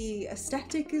 The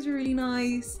aesthetic is really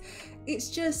nice. It's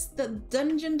just that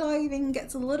dungeon diving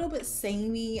gets a little bit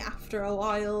samey after a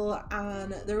while,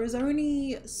 and there is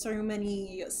only so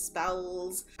many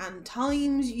spells and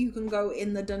times you can go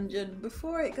in the dungeon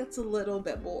before it gets a little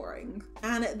bit boring.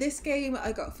 And this game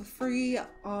I got for free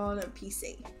on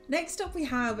PC. Next up we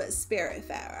have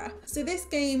Spiritfarer. So this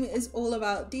game is all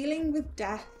about dealing with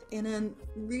death in a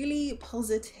really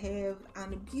positive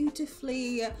and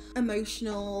beautifully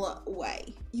emotional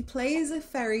way. You play as a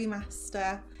fairy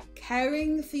master,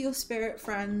 caring for your spirit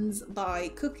friends by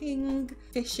cooking,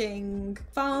 fishing,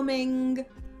 farming,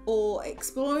 or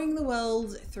exploring the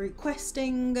world through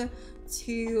questing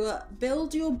to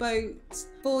build your boat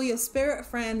for your spirit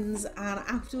friends and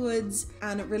afterwards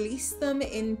and release them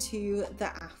into the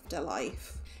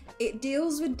afterlife. It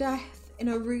deals with death in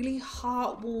a really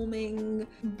heartwarming,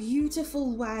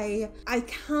 beautiful way. I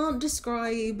can't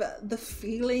describe the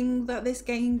feeling that this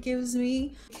game gives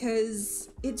me because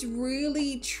it's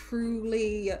really,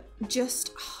 truly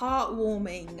just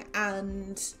heartwarming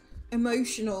and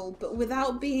emotional, but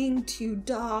without being too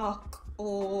dark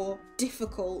or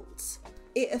difficult.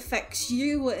 It affects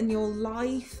you and your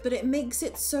life, but it makes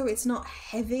it so it's not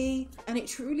heavy, and it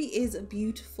truly is a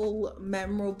beautiful,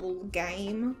 memorable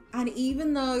game. And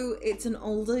even though it's an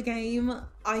older game,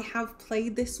 I have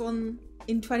played this one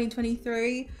in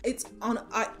 2023.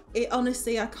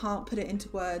 Honestly, I can't put it into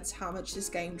words how much this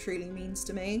game truly means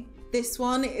to me. This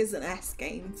one is an S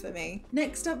game for me.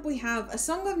 Next up we have A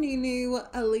Song of Nunu,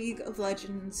 a League of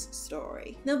Legends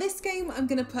story. Now this game I'm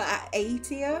gonna put at A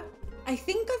tier. I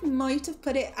think I might have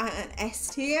put it at an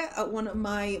S tier at one of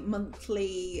my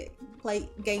monthly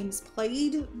games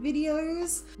played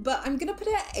videos, but I'm gonna put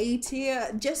it at A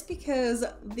tier just because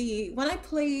when I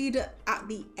played at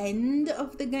the end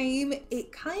of the game,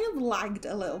 it kind of lagged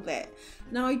a little bit.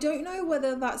 Now I don't know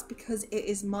whether that's because it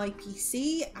is my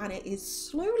PC and it is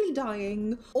slowly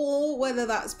dying, or whether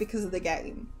that's because of the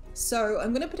game. so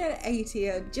I'm going to put it at A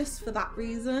tier just for that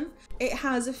reason. It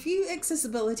has a few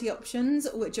accessibility options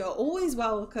which are always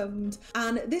welcomed,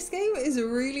 and this game is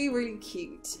really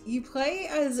cute. You play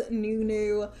as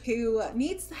Nunu, who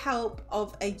needs the help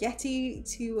of a Yeti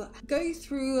to go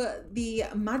through the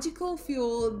magical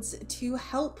fjords to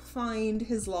help find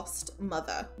his lost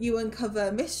mother. You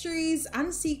uncover mysteries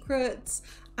and secrets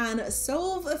and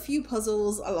solve a few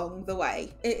puzzles along the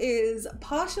way. It is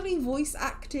partially voice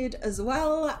acted as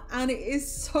well, and it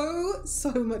is so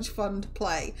much fun to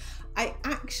play. I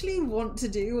actually want to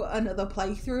do another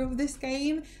playthrough of this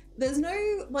game. There's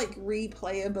no like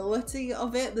replayability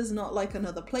of it, there's not like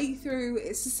another playthrough,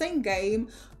 it's the same game,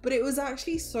 but it was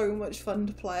actually so much fun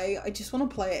to play. I just want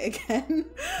to play it again.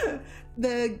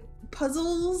 The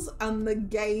puzzles and the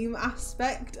game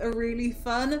aspect are really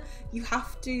fun. You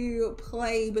have to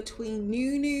play between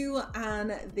Nunu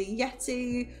and the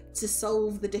Yeti to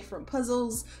solve the different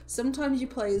puzzles. Sometimes you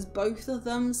play as both of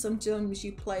them, sometimes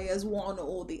you play as one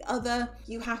or the other.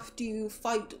 You have to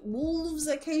fight wolves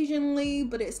occasionally,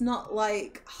 but it's not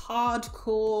like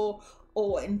hardcore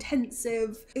or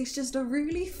intensive. It's just a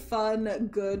really fun,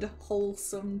 good,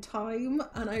 wholesome time,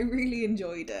 and I really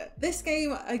enjoyed it. This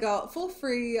game I got for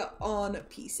free on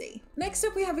PC. Next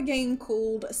up we have a game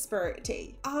called Spirit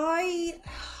Tea. I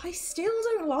still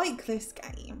don't like this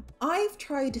game. I've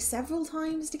tried several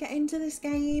times to get into this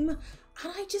game and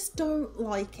I just don't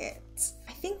like it.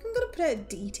 I think I'm gonna put it at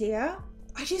D tier.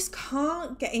 I just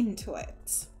can't get into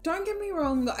it. Don't get me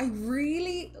wrong, I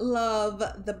really love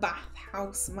the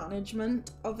bathhouse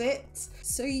management of it.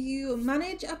 So you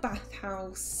manage a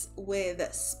bathhouse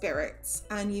with spirits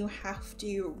and you have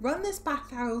to run this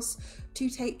bathhouse to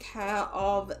take care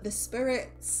of the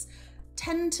spirits,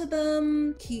 tend to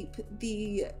them, keep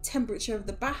the temperature of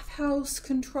the bathhouse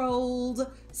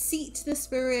controlled, seat the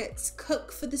spirits,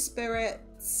 cook for the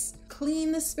spirits,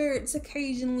 clean the spirits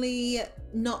occasionally,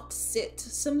 not sit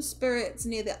some spirits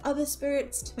near the other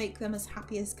spirits to make them as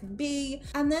happy as can be,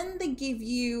 and then they give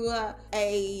you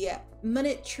a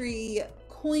monetary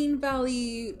coin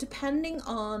value depending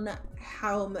on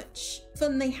how much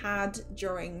fun they had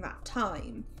during that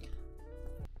time.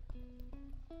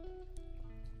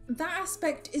 That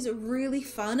aspect is really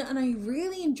fun and I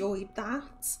really enjoyed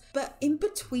that, but in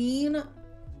between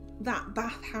that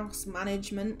bathhouse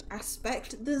management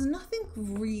aspect, there's nothing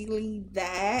really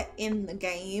there in the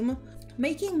game.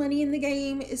 Making money in the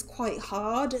game is quite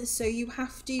hard, so you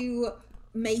have to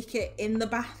make it in the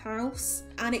bathhouse,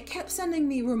 and it kept sending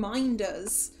me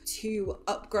reminders to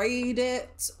upgrade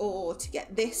it or to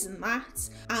get this and that,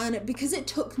 and because it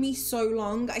took me so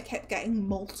long I kept getting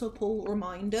multiple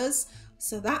reminders,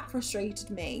 so that frustrated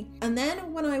me. And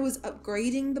then when I was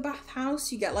upgrading the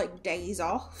bathhouse, you get like days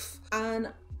off,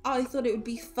 and I thought it would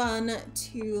be fun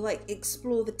to like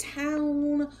explore the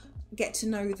town, get to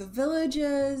know the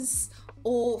villagers,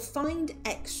 or find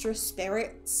extra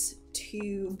spirits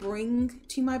to bring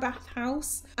to my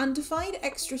bathhouse. And to find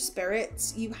extra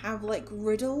spirits, you have like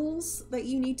riddles that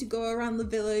you need to go around the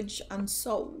village and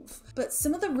solve. But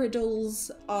some of the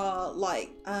riddles are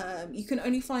like, you can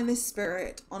only find this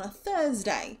spirit on a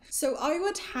Thursday. So I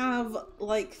would have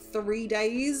like 3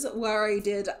 days where I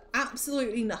did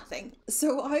absolutely nothing.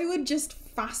 So I would just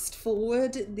fast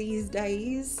forward these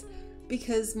days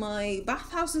because my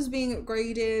bathhouse was being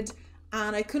upgraded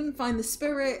and I couldn't find the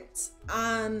spirit,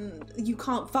 and you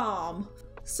can't farm.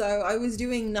 So I was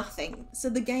doing nothing. So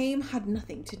the game had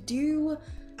nothing to do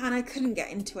and I couldn't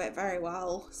get into it very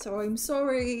well. So I'm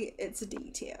sorry, it's a D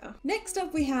tier. Next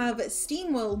up we have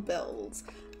SteamWorld Build.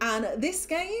 And this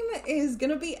game is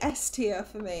gonna be S tier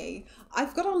for me.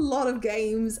 I've got a lot of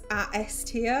games at S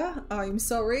tier, I'm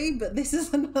sorry, but this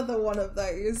is another one of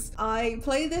those. I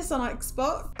played this on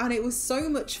Xbox and it was so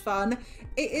much fun.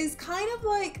 It is kind of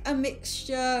like a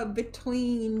mixture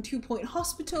between 2 Point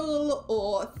Hospital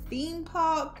or Theme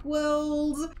Park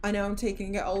World. I know I'm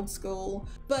taking it old school,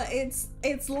 but it's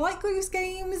like those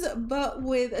games, but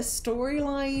with a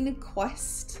storyline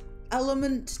quest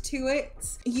element to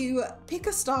it. You pick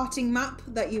a starting map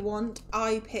that you want.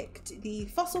 I picked the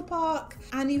fossil park,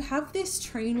 and you have this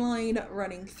train line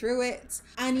running through it,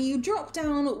 and you drop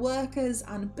down workers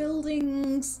and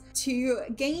buildings to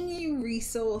gain you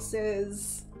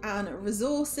resources and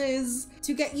resources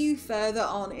to get you further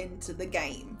on into the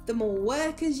game. The more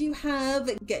workers you have,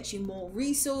 it gets you more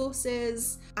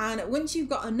resources, and once you've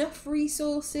got enough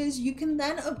resources, you can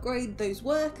then upgrade those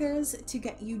workers to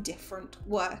get you different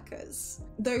workers.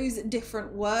 Those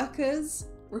different workers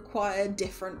require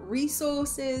different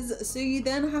resources, so you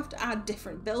then have to add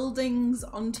different buildings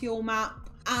onto your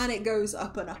map and it goes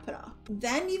up and up and up.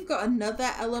 Then you've got another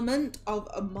element of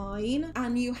a mine,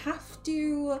 and you have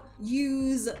to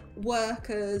use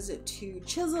workers to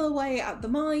chisel away at the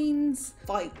mines,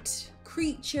 fight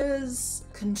creatures,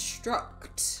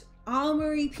 construct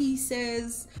armory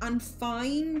pieces, and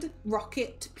find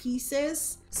rocket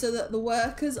pieces so that the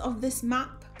workers of this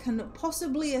map can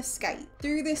possibly escape.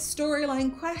 Through this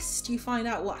storyline quest, you find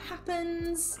out what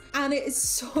happens, and it is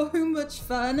so much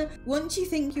fun. Once you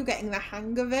think you're getting the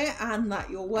hang of it and that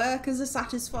your workers are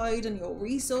satisfied and your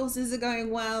resources are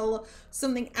going well,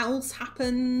 something else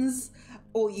happens,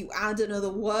 or you add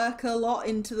another worker lot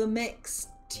into the mix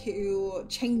to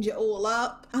change it all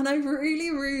up, and I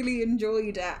really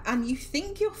enjoyed it. And you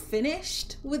think you're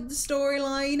finished with the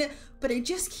storyline, but it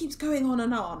just keeps going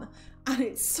on, and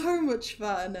it's so much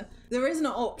fun. There is an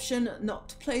option not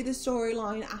to play the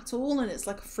storyline at all, and it's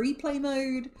like a free play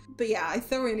mode. But yeah, I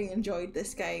thoroughly enjoyed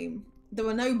this game. There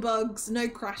were no bugs, no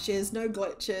crashes, no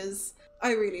glitches.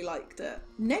 I really liked it.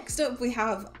 Next up we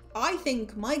have, I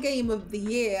think, my game of the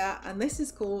year, and this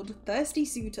is called Thirsty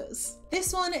Suitors.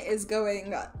 This one is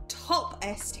going top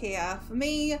S tier for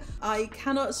me. I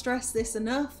cannot stress this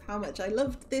enough, how much I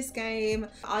loved this game.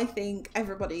 I think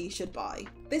everybody should buy.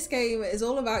 This game is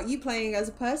all about you playing as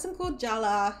a person called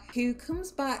Jala, who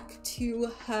comes back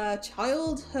to her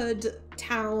childhood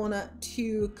town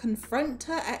to confront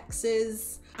her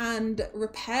exes and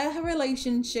repair her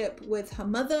relationship with her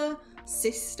mother,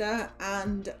 sister,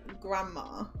 and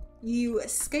grandma. You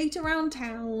skate around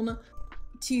town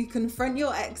to confront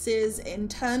your exes in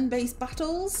turn-based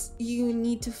battles. You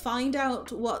need to find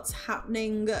out what's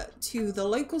happening to the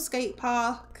local skate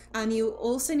park, and you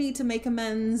also need to make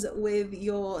amends with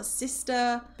your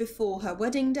sister before her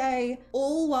wedding day,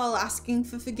 all while asking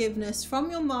for forgiveness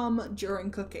from your mom during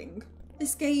cooking.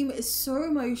 This game is so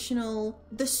emotional.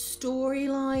 The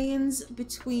storylines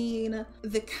between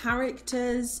the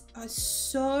characters are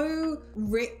so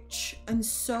rich and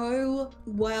so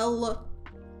well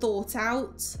thought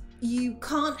out. You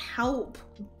can't help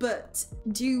but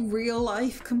do real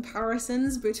life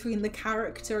comparisons between the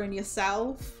character and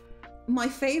yourself. My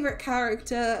favorite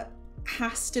character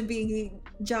has to be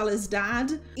Jala's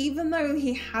dad. Even though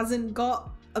he hasn't got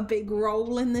a big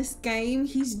role in this game,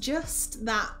 he's just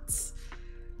that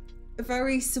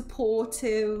very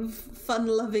supportive,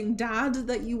 fun-loving dad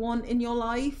that you want in your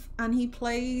life, and he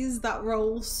plays that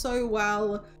role so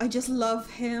well. I just love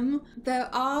him. There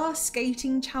are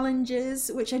skating challenges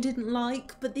which I didn't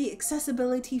like, but the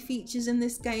accessibility features in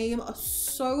this game are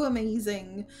so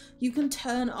amazing. You can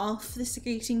turn off the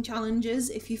skating challenges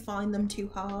if you find them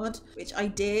too hard, which I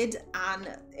did,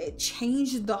 and it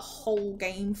changed the whole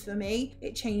game for me.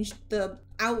 It changed the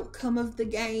outcome of the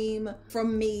game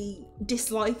from me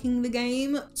disliking the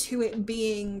game to it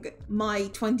being my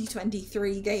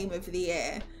 2023 game of the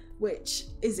year, which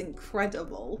is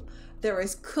incredible. There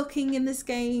is cooking in this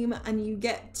game, and you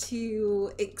get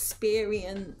to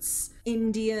experience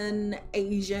Indian,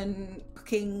 Asian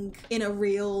cooking in a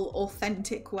real,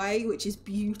 authentic way, which is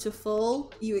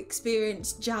beautiful. You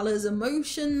experience Jala's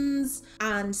emotions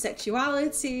and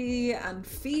sexuality and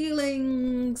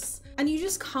feelings, and you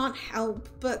just can't help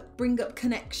but bring up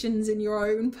connections in your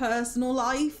own personal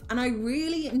life. And I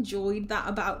really enjoyed that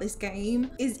about this game,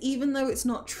 is even though it's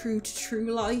not true to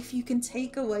true life, you can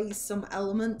take away some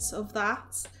elements of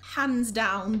that. Hands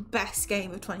down, best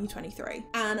game of 2023.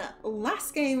 And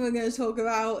last game we're going to talk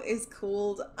about is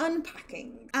called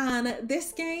Unpacking. And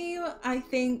this game, I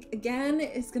think, again,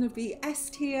 is going to be S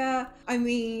tier. I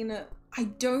mean, I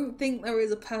don't think there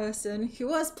is a person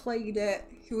who has played it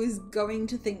who is going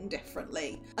to think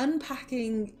differently.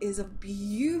 Unpacking is a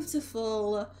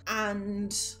beautiful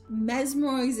and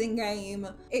mesmerizing game.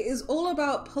 It is all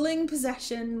about pulling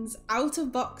possessions out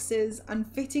of boxes and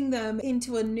fitting them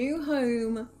into a new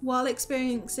home while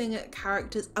experiencing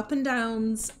characters' up and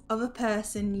downs of a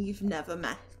person you've never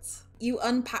met. You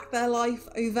unpack their life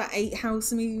over 8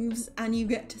 house moves, and you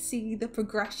get to see the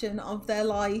progression of their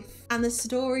life. And the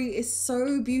story is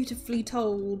so beautifully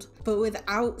told, but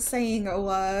without saying a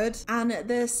word. And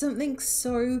there's something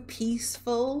so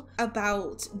peaceful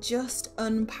about just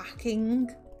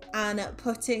unpacking and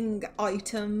putting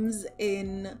items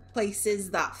in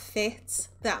places that fit,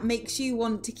 that makes you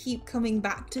want to keep coming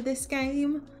back to this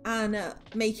game and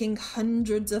making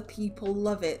hundreds of people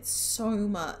love it so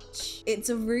much. It's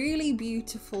a really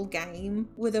beautiful game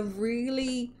with a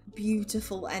really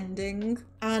beautiful ending,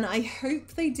 and I hope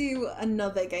they do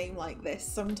another game like this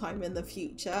sometime in the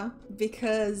future,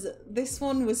 because this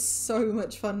one was so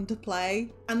much fun to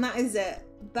play. And that is it.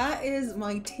 that is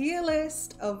my tier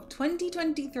list of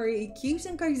 2023 cute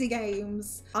and cozy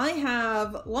games. I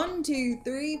have 1, 2,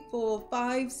 3, 4,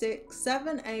 5, 6,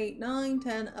 7, 8, 9,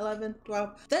 10, 11,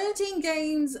 12, 13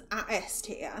 games at S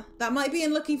tier. That might be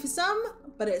unlucky for some,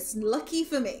 but it's lucky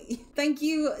for me. Thank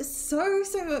you so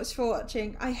much for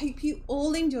watching. I hope you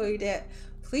all enjoyed it.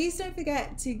 Please don't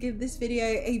forget to give this video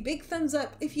a big thumbs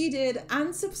up if you did,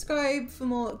 and subscribe for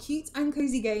more cute and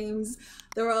cozy games.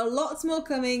 There are lots more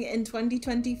coming in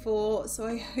 2024, so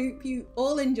I hope you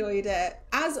all enjoyed it.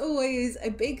 As always, a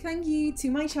big thank you to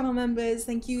my channel members.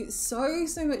 Thank you so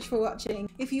much for watching.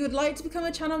 If you would like to become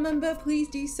a channel member, please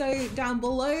do so down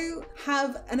below.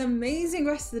 Have an amazing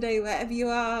rest of the day wherever you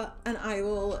are, and I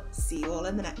will see you all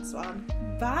in the next one.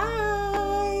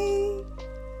 Bye!